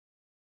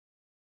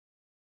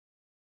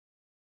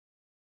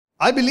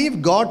I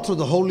believe God through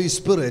the Holy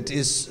Spirit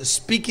is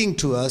speaking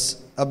to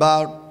us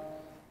about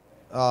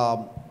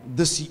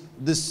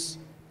this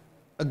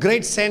a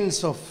great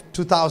sense of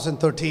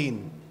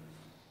 2013,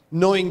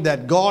 knowing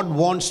that God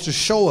wants to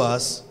show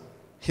us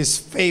His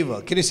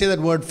favor. Can you say that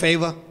word,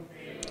 favor?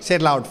 Say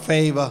it loud,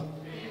 favor.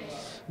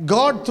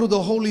 God through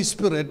the Holy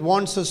Spirit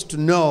wants us to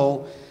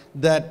know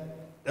that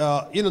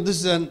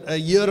this is a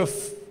year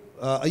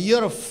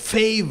of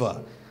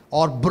favor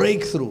or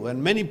breakthrough,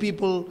 and many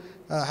people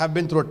have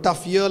been through a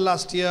tough year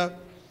last year,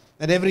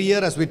 and every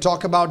year as we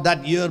talk about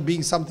that year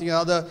being something or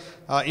other,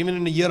 even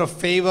in a year of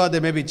favor there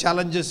may be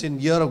challenges, in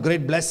year of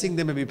great blessing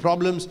there may be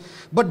problems,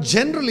 but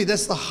generally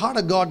that's the heart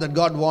of God that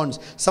God wants.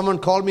 Someone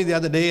called me the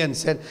other day and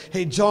said,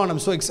 "Hey John, I'm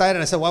so excited."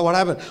 I said, "Why, what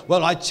happened?"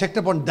 "Well, I checked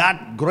up on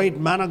that great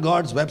man of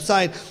God's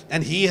website,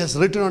 and he has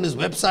written on his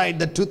website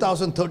that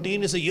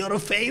 2013 is a year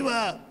of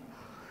favor."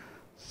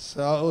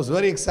 So I was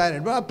very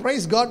excited. Well,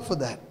 praise God for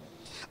that.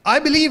 I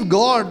believe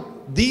God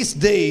these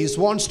days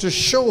wants to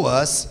show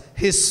us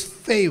His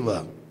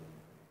favor.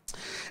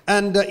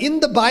 And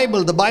in the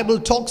Bible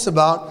talks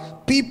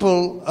about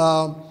people,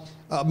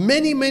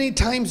 many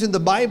times in the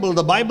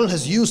Bible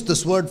has used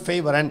this word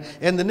favor. And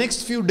in the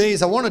next few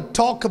days, I want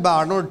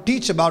to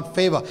teach about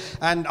favor.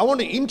 And I want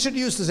to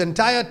introduce this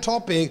entire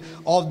topic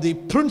of the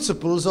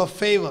principles of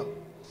favor.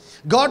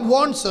 God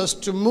wants us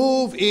to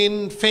move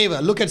in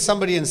favor. Look at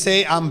somebody and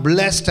say, "I'm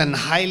blessed and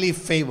highly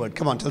favored."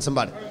 Come on, tell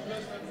somebody.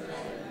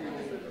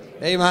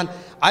 Amen.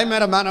 I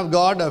met a man of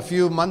God a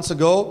few months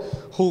ago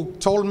who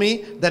told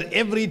me that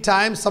every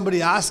time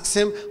somebody asks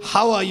him,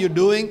 "How are you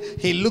doing?"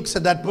 he looks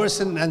at that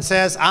person and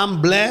says,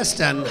 "I'm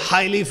blessed and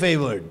highly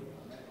favored."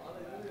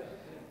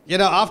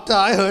 After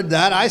I heard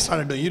that, I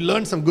started doing. You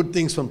learn some good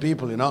things from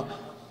people,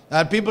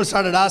 People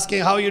started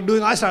asking, "How are you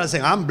doing?" I started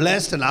saying, "I'm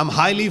blessed and I'm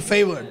highly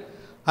favored."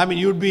 I mean,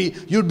 you'd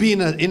be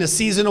in a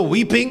season of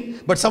weeping,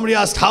 but somebody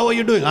asked, "How are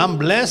you doing?" "I'm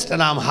blessed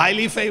and I'm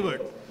highly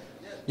favored."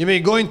 You may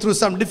be going through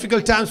some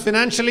difficult times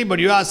financially, but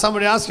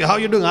somebody asks you, "How are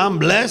you doing?" "I'm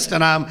blessed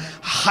and I'm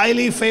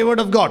highly favored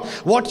of God."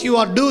 What you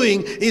are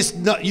doing is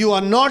you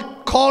are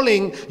not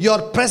calling your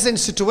present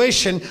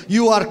situation,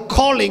 you are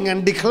calling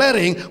and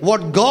declaring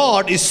what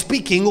God is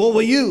speaking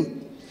over you.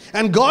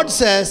 And God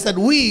says that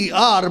we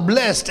are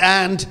blessed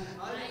and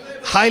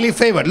highly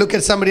favored. Look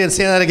at somebody and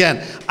say that again.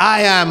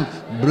 I am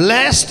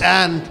blessed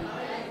and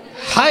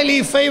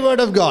highly favored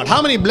of God.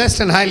 How many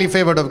blessed and highly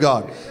favored of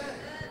God?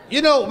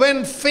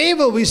 When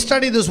favor, we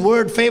study this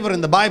word favor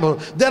in the Bible,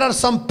 there are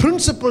some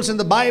principles in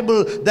the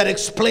Bible that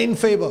explain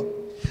favor.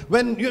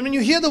 When you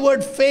hear the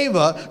word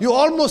favor, you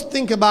almost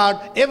think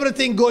about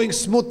everything going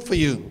smooth for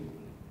you.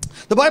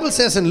 The Bible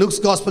says in Luke's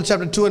Gospel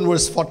chapter 2 and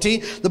verse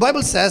 40, the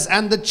Bible says,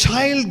 "And the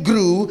child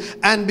grew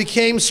and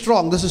became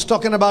strong." This is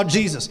talking about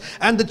Jesus.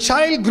 "And the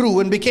child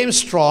grew and became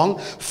strong,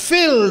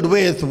 filled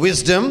with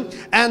wisdom,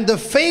 and the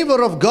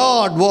favor of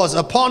God was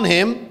upon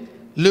him."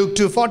 Luke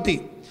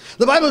 2:40.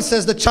 The Bible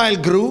says the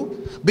child grew,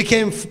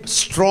 became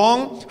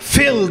strong,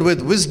 filled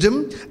with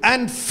wisdom,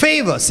 and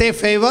favor. Say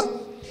favor.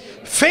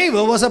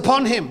 Favor was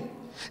upon him.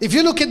 If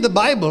you look at the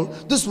Bible,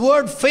 this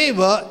word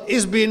favor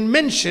is being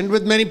mentioned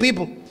with many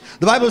people.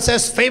 The Bible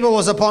says favor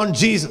was upon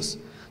Jesus.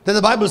 Then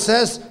the Bible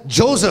says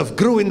Joseph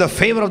grew in the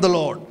favor of the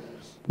Lord.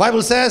 The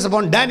Bible says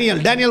upon Daniel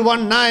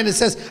 1:9, it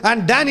says,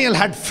 "And Daniel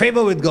had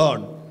favor with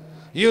God."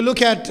 You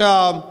look at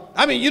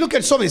you look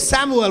at so many.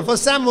 For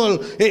Samuel,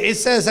 it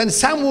says, "And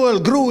Samuel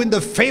grew in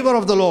the favor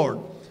of the Lord."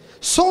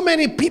 So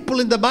many people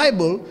in the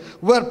Bible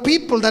were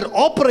people that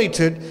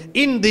operated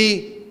in the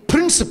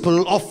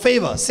principle of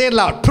favor. Say it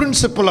loud,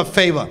 principle of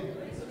favor.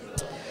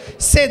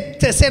 Say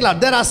it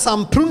loud, there are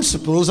some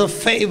principles of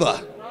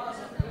favor.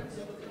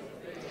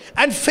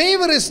 And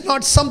favor is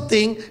not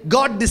something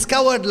God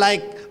discovered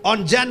like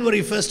on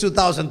January 1st,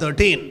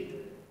 2013.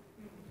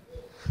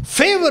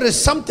 Favor is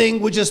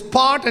something which is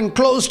part and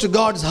close to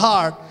God's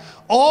heart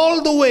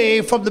all the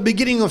way from the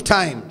beginning of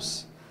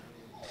times.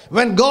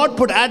 When God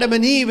put Adam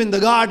and Eve in the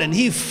garden,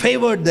 He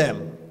favored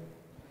them.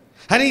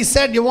 And He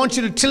said, "I want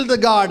you to till the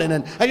garden."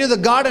 And the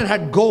garden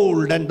had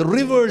gold, and the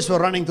rivers were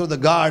running through the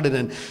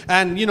garden,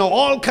 and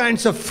all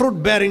kinds of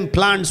fruit-bearing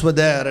plants were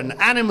there, and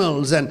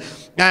animals, and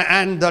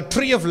the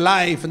tree of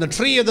life, and the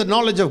tree of the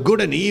knowledge of good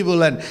and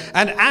evil, and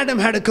Adam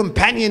had a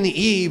companion,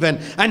 Eve,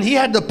 and he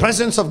had the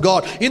presence of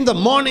God. In the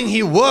morning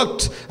he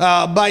worked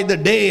by the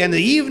day, and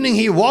the evening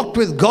he walked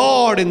with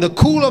God in the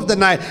cool of the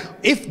night.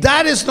 If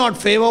that is not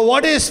favor,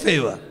 what is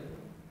favor?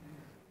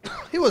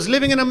 He was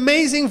living in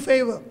amazing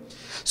favor.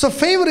 So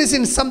favor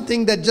isn't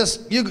something that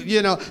just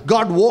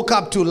God woke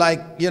up to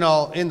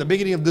in the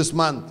beginning of this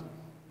month.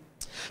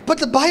 But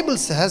the Bible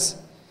says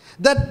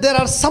that there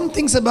are some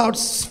things about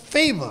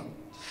favor,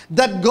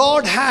 that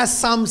God has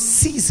some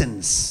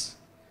seasons.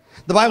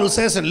 The Bible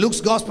says in Luke's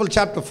Gospel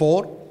chapter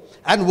 4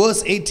 and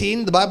verse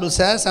 18, the Bible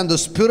says, "And the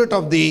Spirit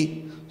of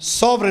the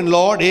Sovereign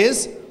Lord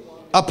is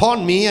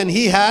upon me, and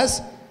He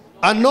has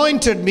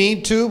anointed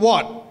me to"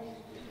 what?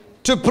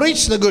 to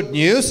preach the good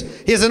news.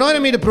 He has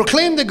anointed me to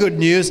proclaim the good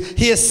news.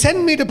 He has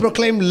sent me to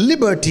proclaim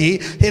liberty,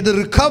 the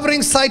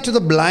recovering sight to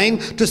the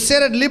blind, to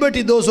set at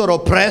liberty those who are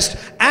oppressed,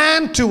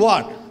 and to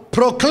what?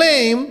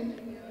 Proclaim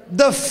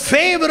the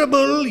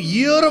favorable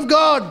year of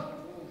God.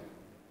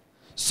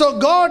 So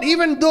God,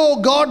 even though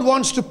God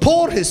wants to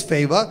pour His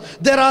favor,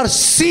 there are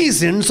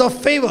seasons of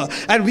favor.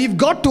 And we've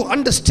got to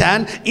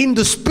understand in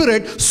the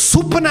Spirit,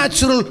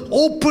 supernatural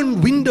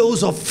open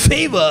windows of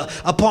favor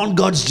upon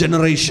God's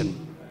generation.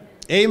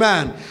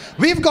 Amen.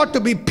 We've got to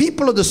be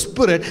people of the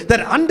Spirit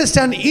that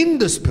understand in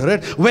the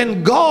Spirit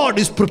when God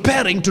is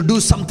preparing to do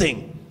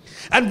something.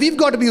 And we've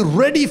got to be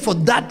ready for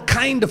that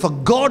kind of a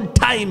God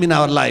time in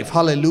our life.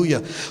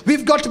 Hallelujah.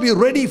 We've got to be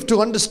ready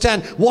to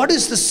understand what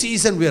is the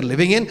season we are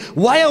living in.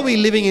 Why are we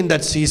living in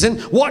that season?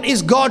 What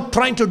is God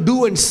trying to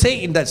do and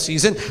say in that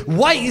season?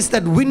 Why is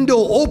that window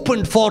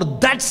opened for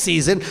that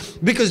season?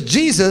 Because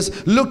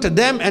Jesus looked at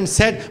them and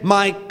said,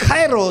 my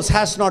kairos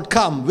has not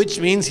come. Which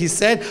means He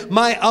said,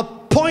 my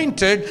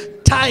appointed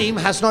time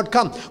has not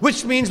come.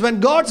 Which means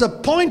when God's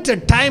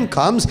appointed time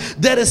comes,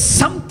 there is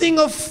something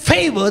of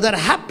favor that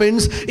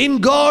happens in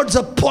God's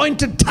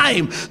appointed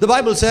time. The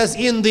Bible says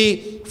in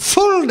the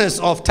fullness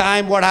of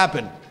time, what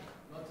happened?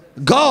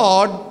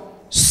 God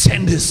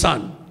sent His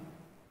Son.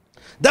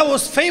 That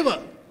was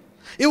favor.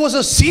 It was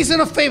a season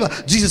of favor.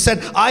 Jesus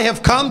said, I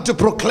have come to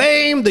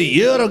proclaim the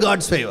year of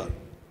God's favor.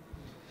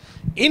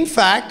 In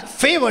fact,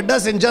 favor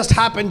doesn't just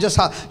happen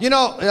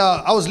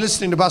I was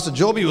listening to Pastor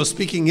Joby, who was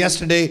speaking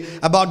yesterday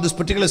about this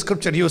particular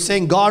scripture. He was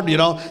saying God,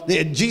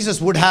 Jesus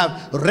would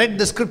have read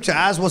the scripture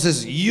as was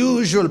His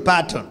usual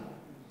pattern.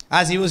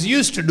 As He was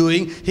used to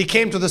doing, He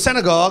came to the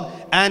synagogue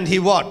and He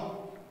what?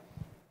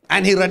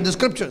 And He read the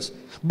scriptures.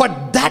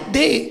 But that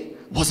day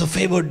was a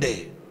favored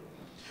day.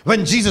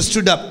 When Jesus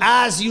stood up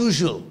as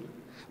usual,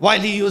 while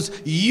He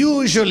was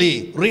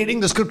usually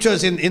reading the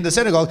scriptures in the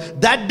synagogue,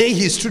 that day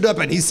He stood up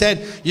and He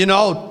said,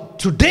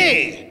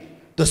 today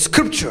the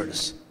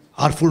scriptures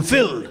are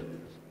fulfilled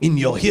in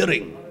your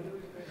hearing.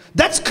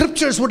 That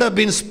scriptures would have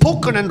been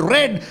spoken and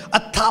read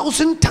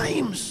 1,000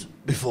 times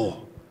before.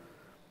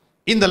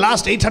 In the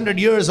last 800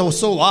 years or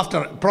so,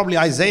 after probably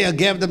Isaiah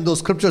gave them those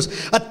scriptures,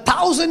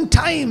 1,000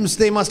 times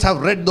they must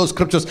have read those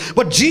scriptures.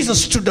 But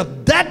Jesus stood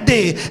up that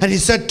day and He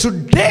said,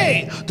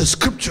 today the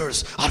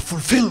scriptures are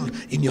fulfilled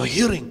in your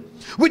hearing.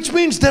 Which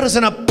means there is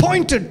an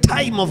appointed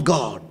time of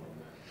God.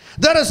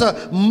 There is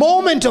a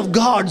moment of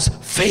God's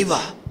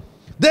favor.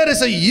 There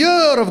is a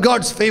year of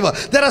God's favor.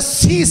 There are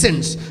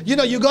seasons.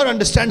 You got to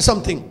understand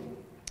something.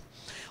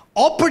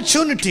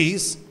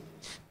 Opportunities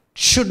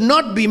should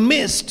not be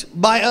missed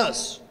by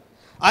us.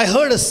 I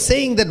heard a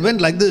saying that went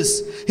like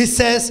this. He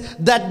says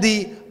that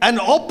an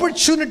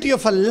opportunity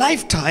of a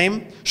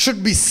lifetime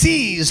should be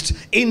seized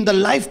in the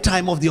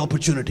lifetime of the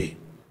opportunity.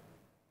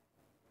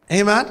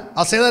 Amen.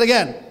 I'll say that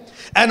again.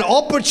 An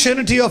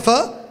opportunity of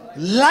a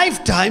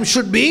lifetime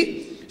should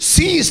be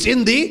seized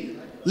in the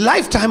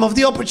lifetime of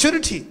the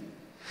opportunity.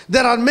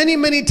 There are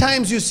many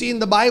times you see in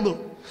the Bible,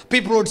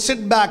 people would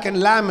sit back and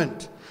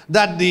lament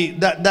that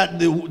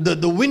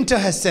the winter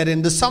has set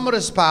in, the summer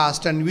has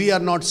passed, and we are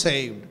not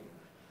saved.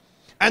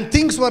 And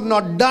things were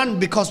not done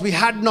because we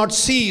had not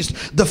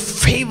seized the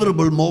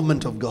favorable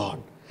moment of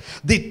God,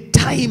 the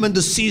time and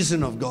the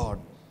season of God.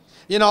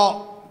 The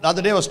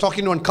other day I was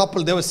talking to one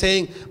couple. They were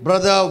saying,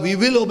 brother, we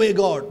will obey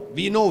God.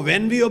 We know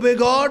when we obey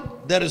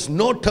God, there is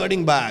no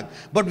turning back.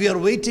 But we are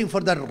waiting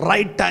for the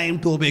right time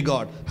to obey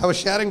God. I was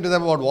sharing to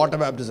them about water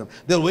baptism.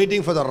 They're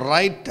waiting for the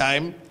right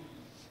time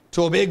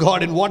to obey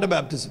God in water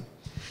baptism.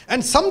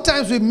 And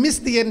sometimes we miss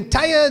the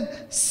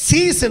entire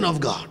season of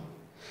God.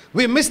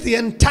 We miss the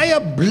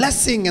entire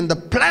blessing and the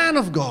plan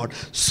of God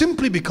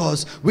simply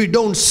because we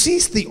don't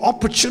seize the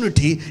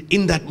opportunity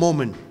in that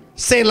moment.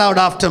 Say loud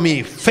after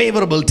me,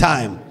 favorable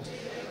time.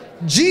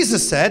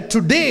 Jesus said,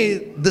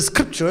 today the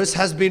scriptures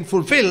has been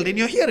fulfilled in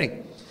your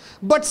hearing.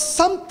 But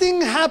something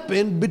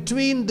happened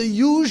between the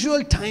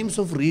usual times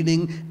of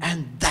reading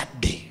and that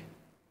day.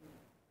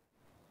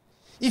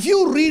 If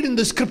you read in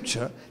the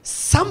scripture,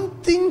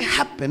 something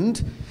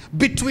happened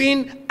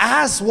between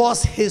as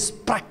was His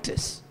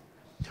practice,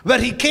 where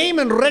He came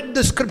and read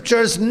the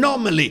scriptures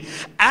normally,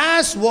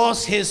 as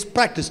was His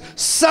practice.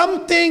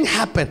 Something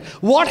happened.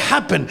 What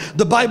happened?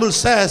 The Bible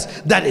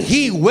says that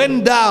He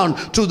went down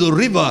to the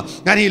river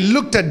and He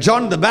looked at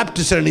John the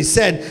Baptist and He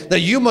said that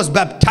you must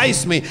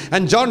baptize me.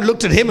 And John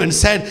looked at Him and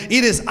said,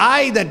 it is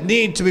I that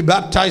need to be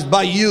baptized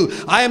by you.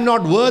 I am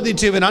not worthy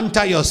to even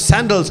untie your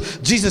sandals.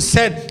 Jesus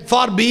said,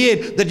 far be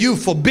it that you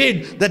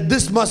forbid that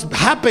this must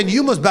happen.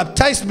 You must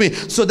baptize me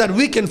so that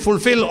we can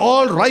fulfill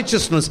all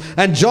righteousness.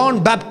 And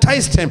John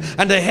baptized him.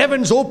 And the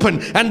heavens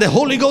opened and the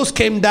Holy Ghost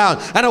came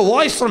down and a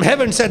voice from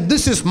heaven said,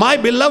 this is my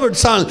beloved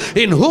Son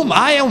in whom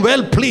I am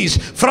well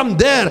pleased. From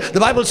there, the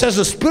Bible says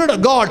the Spirit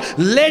of God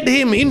led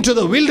Him into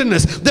the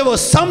wilderness. There were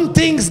some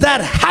things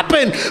that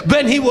happened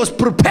when He was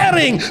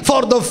preparing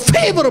for the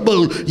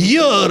favorable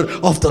year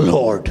of the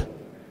Lord.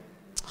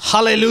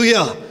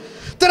 Hallelujah.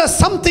 There are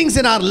some things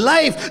in our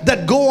life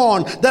that go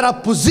on, that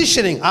are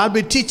positioning. I'll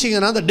be teaching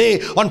another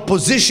day on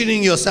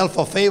positioning yourself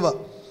for favor.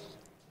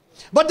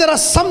 But there are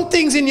some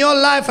things in your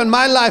life and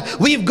my life,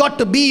 we've got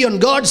to be on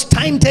God's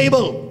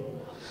timetable.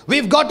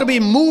 We've got to be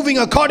moving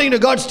according to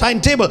God's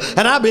timetable.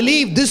 And I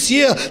believe this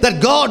year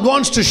that God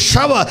wants to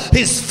shower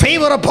His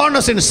favor upon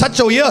us in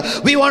such a year.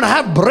 We want to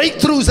have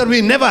breakthroughs that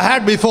we never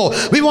had before.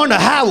 We want to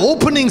have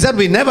openings that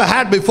we never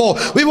had before.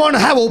 We want to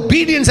have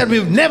obedience that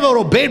we've never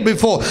obeyed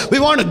before. We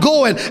want to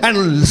go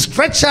and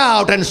stretch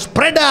out and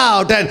spread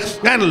out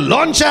and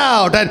launch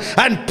out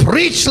and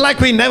preach like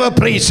we never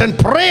preached and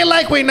pray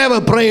like we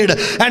never prayed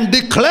and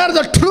declare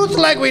the truth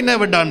like we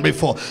never done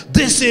before.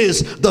 This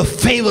is the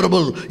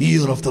favorable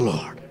year of the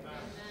Lord.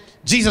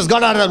 Jesus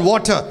got out of the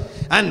water,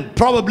 and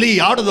probably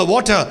out of the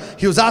water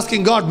He was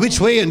asking God which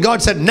way, and God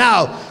said,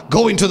 now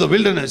go into the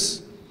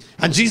wilderness.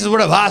 And Jesus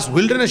would have asked,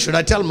 wilderness, should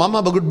I tell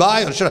mama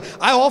goodbye, or should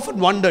I often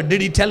wonder,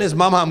 did He tell His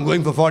mama, I'm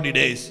going for 40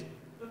 days?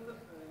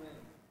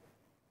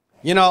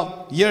 You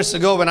know, years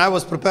ago when I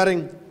was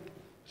preparing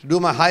to do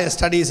my higher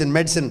studies in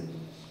medicine,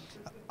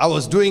 I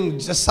was doing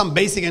just some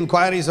basic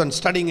inquiries on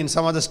studying in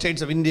some other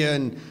states of India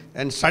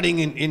and studying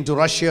into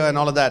Russia and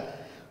all of that.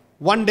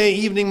 One day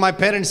evening, my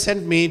parents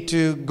sent me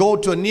to go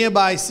to a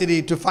nearby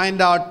city to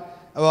find out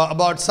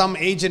about some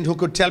agent who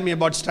could tell me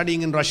about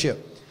studying in Russia.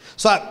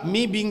 So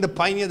me being the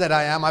pioneer that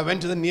I am, I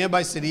went to the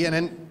nearby city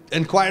and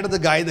inquired of the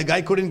guy. The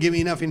guy couldn't give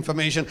me enough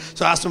information.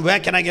 So I asked him, where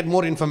can I get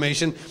more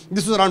information?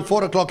 This was around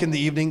 4 o'clock in the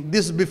evening.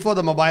 This is before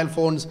the mobile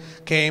phones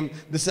came.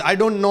 I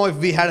don't know if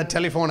we had a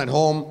telephone at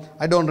home.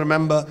 I don't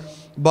remember.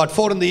 But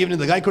 4 in the evening,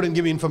 the guy couldn't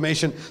give me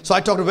information. So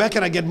I talked to him, where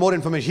can I get more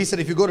information? He said,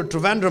 if you go to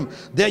Trivandrum,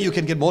 there you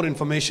can get more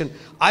information.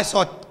 I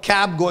saw a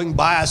cab going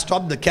by. I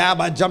stopped the cab.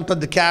 I jumped on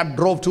the cab,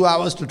 drove 2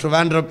 hours to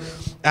Trivandrum.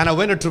 And I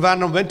went to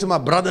Trivandrum, went to my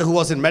brother who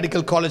was in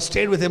medical college,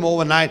 stayed with him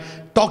overnight,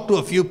 talked to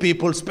a few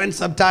people, spent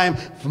some time,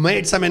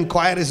 made some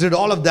inquiries, did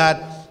all of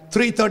that.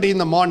 3:30 in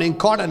the morning,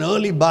 caught an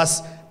early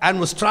bus and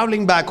was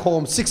traveling back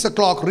home. 6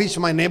 o'clock, reached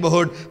my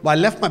neighborhood. I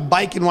left my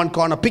bike in one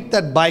corner, picked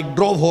that bike,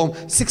 drove home.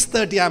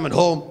 6:30, I'm at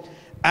home.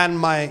 And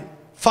my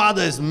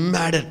father is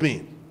mad at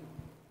me.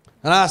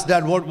 And I asked,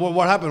 Dad,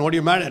 what happened? What are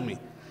you mad at me?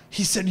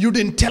 He said, you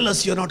didn't tell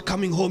us you're not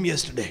coming home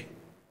yesterday.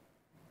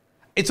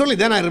 It's only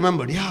then I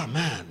remembered, yeah,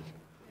 man,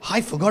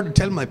 I forgot to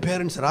tell my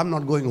parents that I'm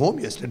not going home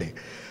yesterday.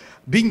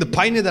 Being the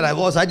pioneer that I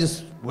was, I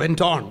just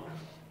went on.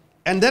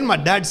 And then my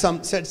dad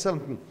said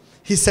something.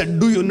 He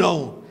said, do you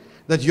know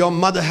that your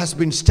mother has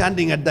been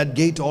standing at that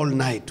gate all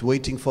night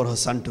waiting for her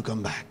son to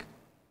come back?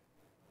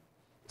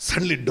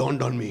 Suddenly it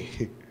dawned on me.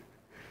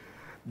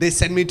 They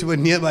sent me to a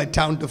nearby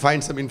town to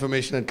find some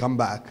information and come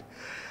back.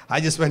 I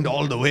just went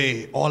all the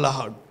way, all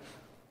out.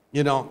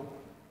 You know,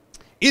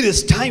 it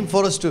is time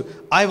for us to,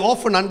 I've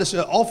often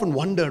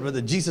wondered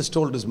whether Jesus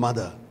told his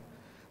mother,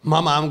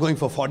 Mama, I'm going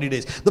for 40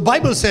 days. The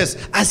Bible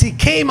says, as he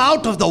came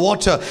out of the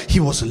water, he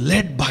was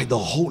led by the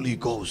Holy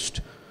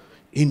Ghost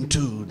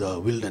into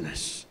the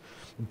wilderness.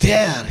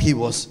 There he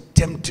was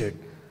tempted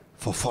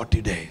for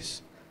 40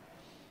 days.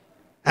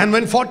 And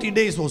when 40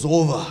 days was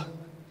over,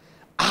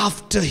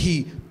 after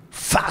he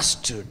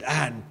fasted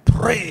and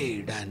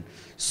prayed and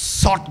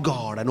sought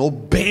God and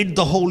obeyed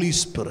the Holy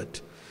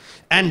Spirit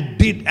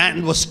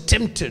and was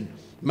tempted.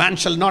 Man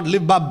shall not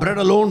live by bread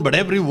alone, but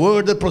every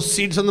word that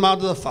proceeds from the mouth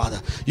of the Father.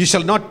 You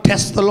shall not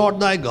test the Lord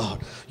thy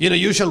God.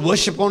 You shall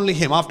worship only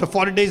him. After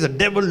 40 days, the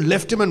devil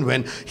left him and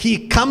went.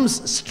 He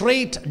comes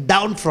straight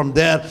down from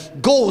there,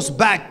 goes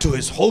back to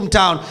his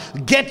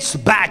hometown, gets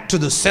back to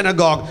the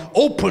synagogue,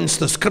 opens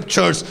the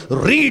scriptures,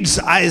 reads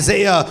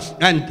Isaiah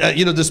and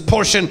this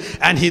portion,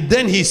 and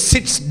he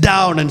sits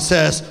down and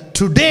says,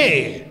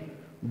 today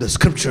the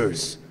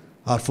scriptures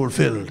are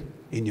fulfilled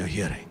in your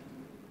hearing.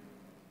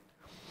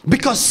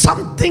 Because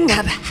something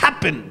had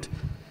happened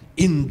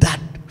in that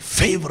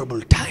favorable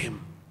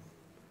time.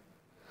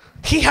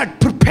 He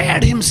had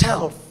prepared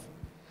himself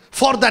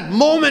for that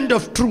moment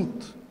of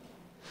truth.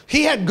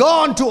 He had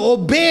gone to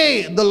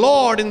obey the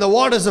Lord in the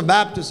waters of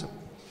baptism.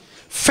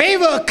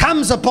 Favor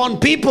comes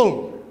upon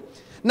people.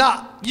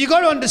 Now, you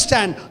got to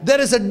understand, there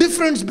is a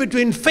difference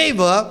between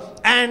favor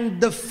and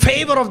the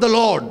favor of the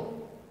Lord.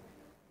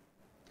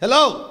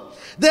 Hello?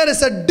 There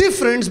is a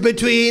difference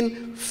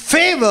between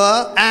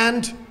favor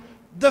and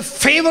the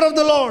favor of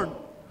the Lord.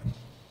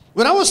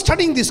 When I was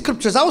studying these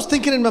scriptures, I was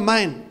thinking in my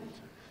mind,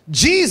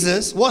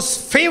 Jesus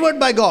was favored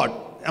by God.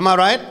 Am I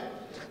right?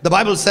 The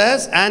Bible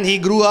says, and he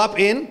grew up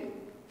in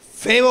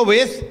favor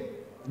with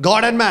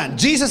God and man.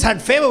 Jesus had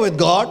favor with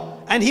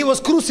God and he was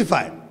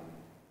crucified.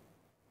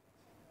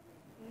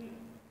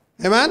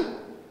 Amen?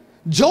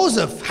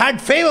 Joseph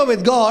had favor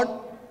with God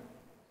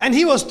and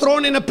he was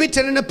thrown in a pit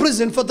and in a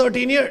prison for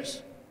 13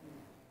 years.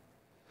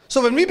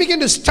 So when we begin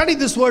to study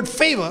this word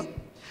favor,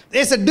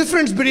 there's a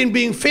difference between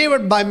being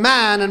favored by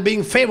man and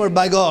being favored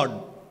by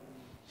God.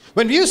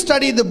 When you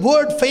study the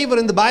word favor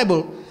in the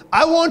Bible,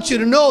 I want you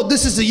to know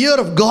this is a year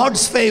of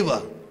God's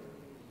favor.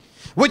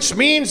 Which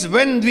means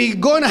when we're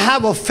going to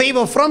have a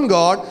favor from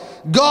God,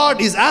 God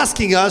is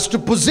asking us to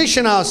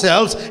position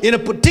ourselves in a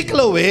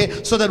particular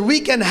way so that we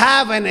can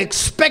have an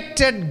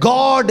expected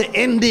God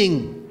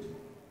ending.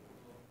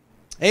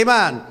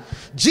 Amen.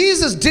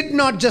 Jesus did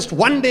not just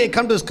one day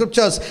come to the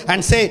scriptures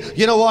and say,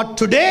 you know what,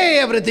 today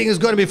everything is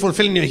going to be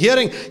fulfilled in your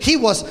hearing. He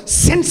was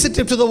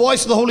sensitive to the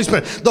voice of the Holy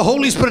Spirit. The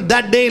Holy Spirit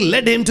that day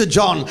led him to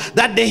John.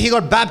 That day he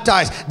got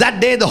baptized.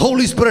 That day the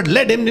Holy Spirit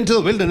led him into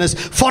the wilderness.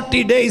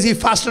 40 days he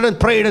fasted and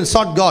prayed and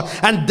sought God.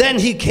 And then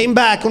he came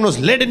back and was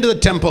led into the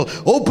temple,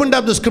 opened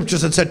up the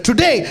scriptures and said,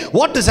 today,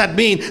 what does that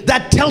mean?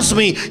 That tells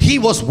me he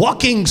was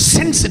walking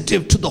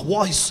sensitive to the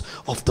voice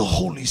of the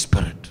Holy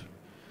Spirit.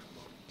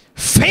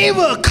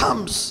 Favor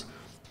comes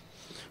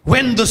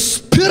when the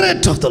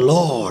Spirit of the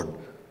Lord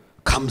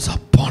comes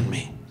upon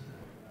me.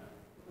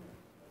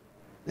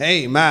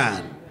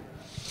 Amen.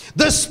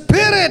 The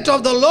Spirit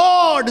of the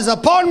Lord is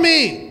upon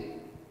me,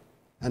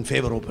 and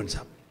favor opens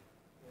up.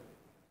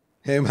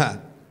 Amen.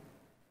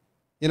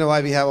 You know why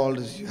we have all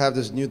this? You have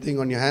this new thing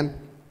on your hand.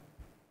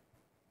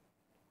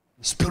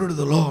 The Spirit of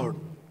the Lord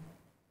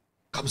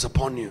comes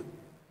upon you,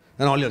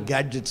 and all your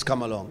gadgets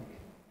come along.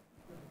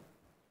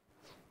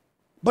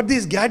 But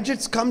these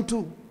gadgets come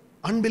to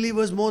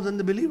unbelievers more than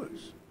the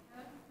believers.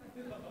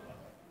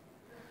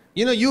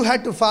 You know, you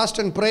had to fast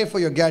and pray for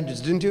your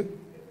gadgets, didn't you?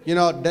 You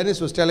know,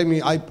 Dennis was telling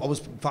me, I was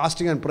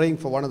fasting and praying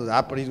for one of the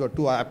Apple. He's got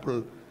 2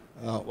 Apple,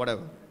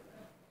 whatever.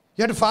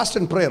 You had to fast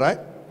and pray, right?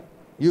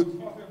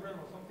 You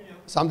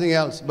something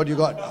else, but you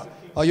got,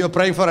 or you're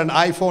praying for an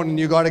iPhone and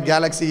you got a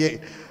Galaxy,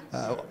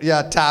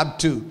 Tab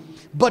 2.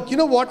 But you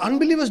know what?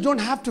 Unbelievers don't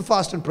have to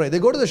fast and pray. They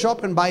go to the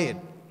shop and buy it.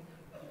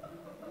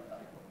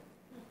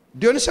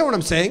 Do you understand what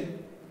I'm saying?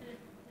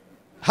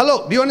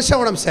 Hello, do you understand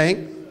what I'm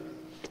saying?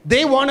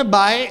 They want to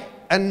buy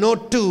a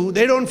Note 2.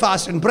 They don't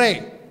fast and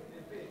pray.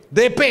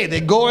 They pay.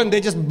 They go and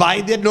they just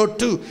buy their Note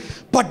 2.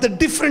 But the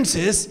difference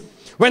is,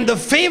 when the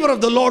favor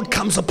of the Lord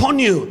comes upon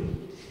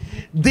you,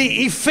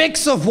 the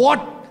effects of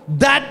what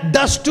that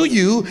does to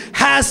you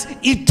has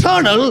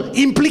eternal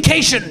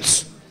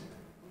implications.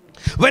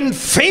 When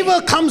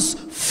favor comes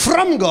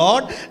from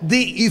God,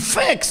 the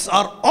effects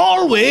are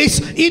always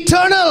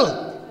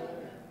eternal.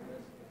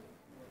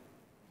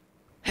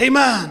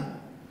 Amen.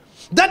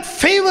 That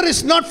favor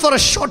is not for a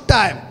short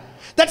time.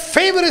 That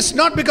favor is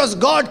not because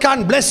God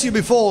can't bless you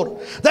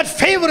before. That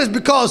favor is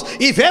because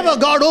if ever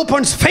God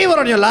opens favor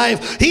on your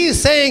life, He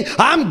is saying,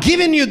 I'm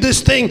giving you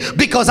this thing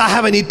because I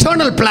have an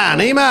eternal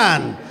plan.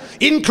 Amen.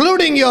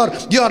 Including your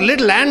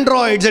little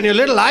Androids and your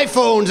little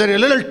iPhones and your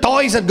little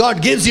toys that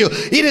God gives you.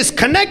 It is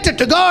connected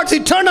to God's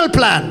eternal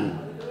plan.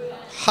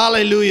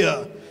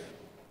 Hallelujah.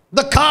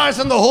 The cars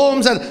and the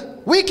homes, and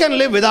we can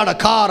live without a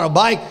car or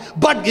bike,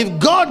 but if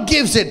God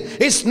gives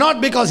it, it's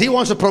not because He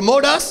wants to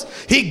promote us.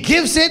 He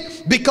gives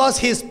it because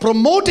His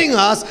promoting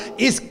us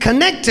is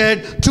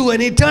connected to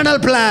an eternal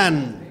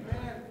plan.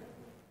 Amen.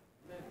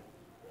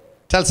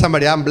 Tell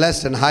somebody, I'm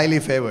blessed and highly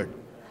favored.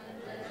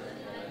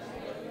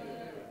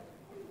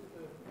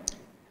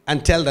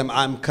 And tell them,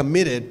 I'm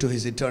committed to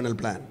His eternal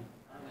plan.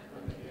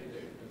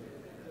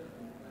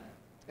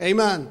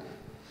 Amen.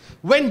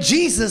 When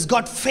Jesus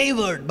got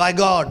favored by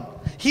God,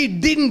 He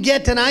didn't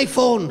get an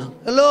iPhone.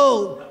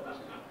 Hello.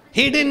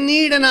 He didn't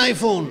need an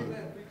iPhone.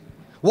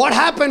 What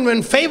happened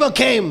when favor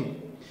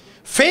came?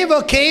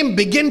 Favor came,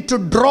 began to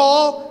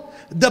draw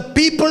the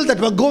people that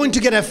were going to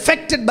get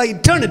affected by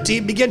eternity,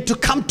 began to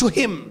come to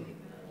Him.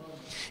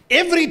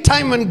 Every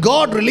time when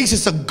God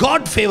releases a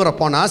God favor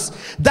upon us,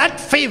 that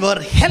favor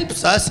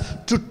helps us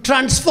to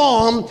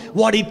transform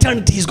what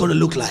eternity is going to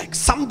look like.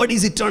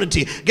 Somebody's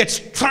eternity gets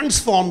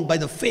transformed by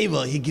the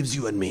favor He gives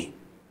you and me.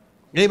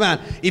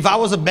 Amen. If I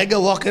was a beggar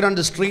walking on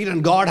the street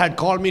and God had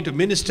called me to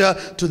minister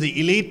to the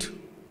elite,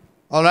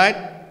 all right,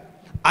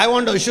 I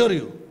want to assure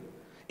you,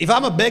 if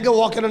I'm a beggar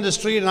walking on the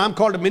street and I'm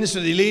called to minister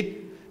to the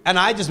elite, and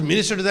I just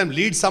minister to them,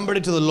 lead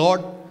somebody to the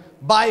Lord,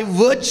 by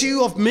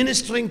virtue of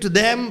ministering to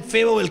them,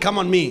 favor will come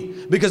on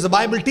me. Because the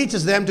Bible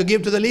teaches them to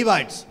give to the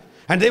Levites.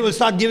 And they will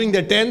start giving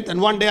their tenth,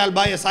 and one day I'll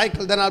buy a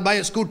cycle, then I'll buy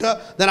a scooter,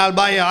 then I'll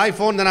buy an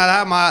iPhone, then I'll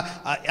have my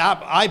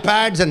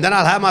iPads, and then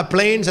I'll have my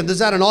planes and this,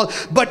 that and all.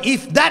 But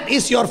if that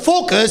is your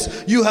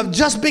focus, you have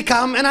just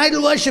become an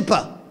idol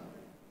worshipper.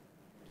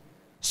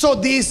 So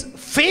this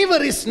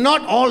favor is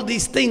not all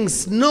these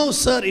things. No,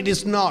 sir, it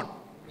is not.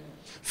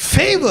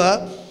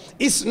 Favor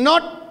is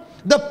not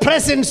the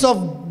presence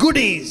of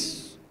goodies.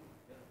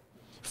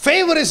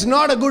 Favor is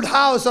not a good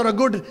house or a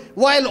good,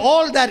 while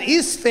all that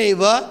is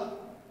favor,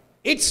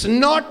 it's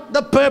not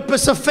the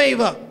purpose of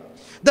favor.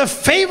 The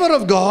favor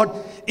of God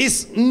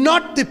is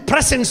not the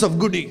presence of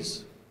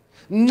goodies.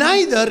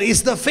 Neither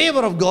is the favor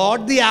of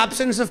God the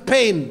absence of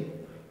pain.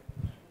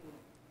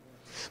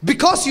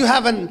 Because you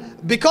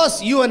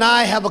and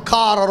I have a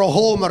car or a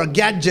home or a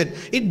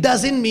gadget, it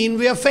doesn't mean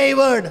we are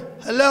favored.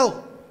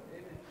 Hello.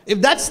 If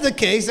that's the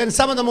case, and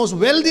some of the most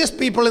wealthiest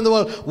people in the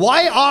world,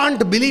 why aren't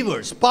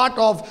believers part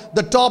of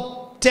the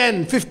top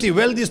 10, 50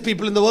 wealthiest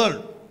people in the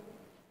world?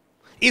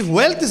 If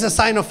wealth is a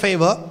sign of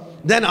favor,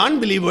 then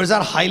unbelievers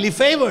are highly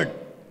favored.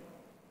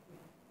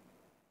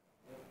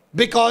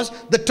 Because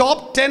the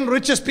top 10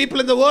 richest people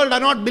in the world are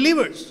not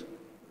believers.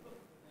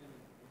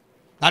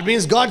 That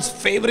means God's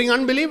favoring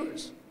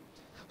unbelievers.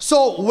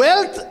 So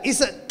wealth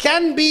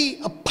can be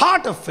a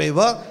part of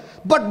favor,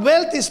 but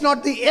wealth is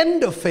not the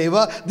end of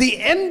favor. The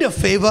end of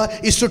favor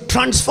is to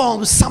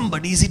transform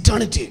somebody's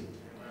eternity.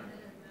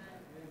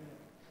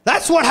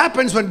 That's what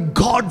happens when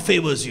God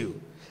favors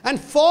you. And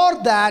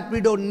for that,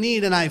 we don't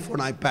need an iPhone,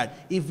 iPad.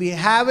 If we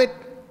have it,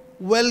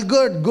 well,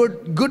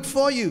 good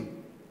for you.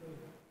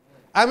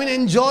 I mean,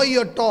 enjoy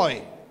your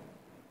toy.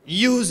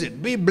 Use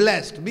it. Be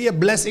blessed. Be a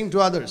blessing to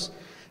others.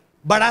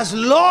 But as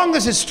long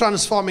as it's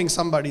transforming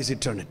somebody's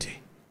eternity.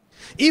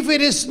 If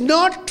it is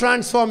not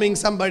transforming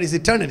somebody's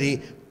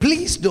eternity,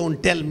 please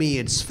don't tell me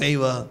it's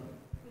favor.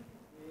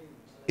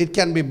 It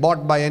can be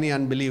bought by any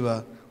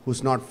unbeliever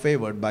who's not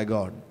favored by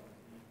God.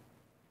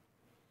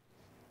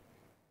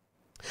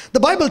 The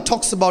Bible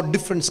talks about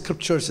different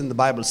scriptures in the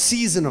Bible,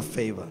 season of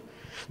favor.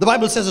 The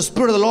Bible says the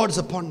Spirit of the Lord is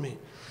upon me.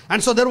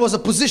 And so there was a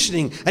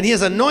positioning, and He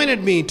has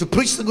anointed me to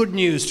preach the good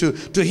news,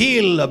 to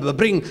heal,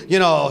 bring,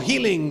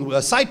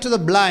 healing, sight to the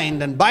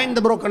blind, and bind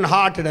the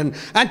brokenhearted,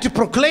 and to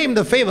proclaim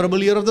the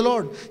favorable year of the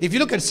Lord. If you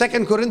look at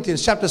 2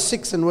 Corinthians chapter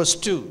 6 and verse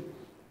 2.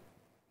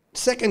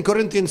 2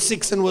 Corinthians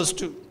 6 and verse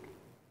 2.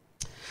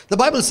 The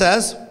Bible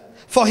says,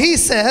 for He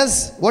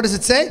says, what does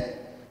it say?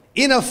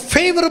 In a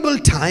favorable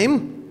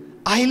time,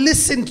 I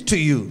listened to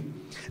you,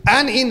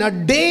 and in a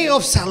day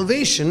of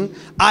salvation,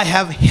 I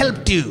have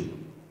helped you.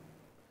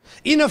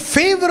 In a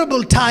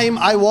favorable time,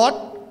 I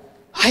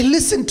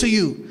listened to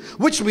you.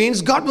 Which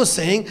means God was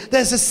saying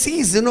there's a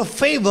season of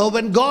favor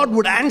when God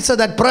would answer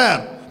that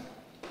prayer.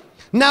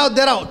 Now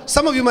there are,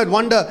 some of you might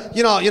wonder,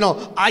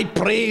 I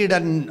prayed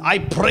and I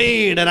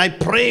prayed and I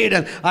prayed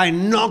and I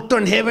knocked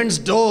on heaven's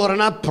door and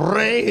I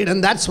prayed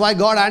and that's why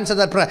God answered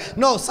that prayer.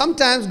 No,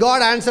 sometimes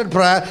God answered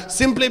prayer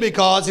simply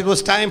because it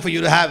was time for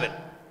you to have it.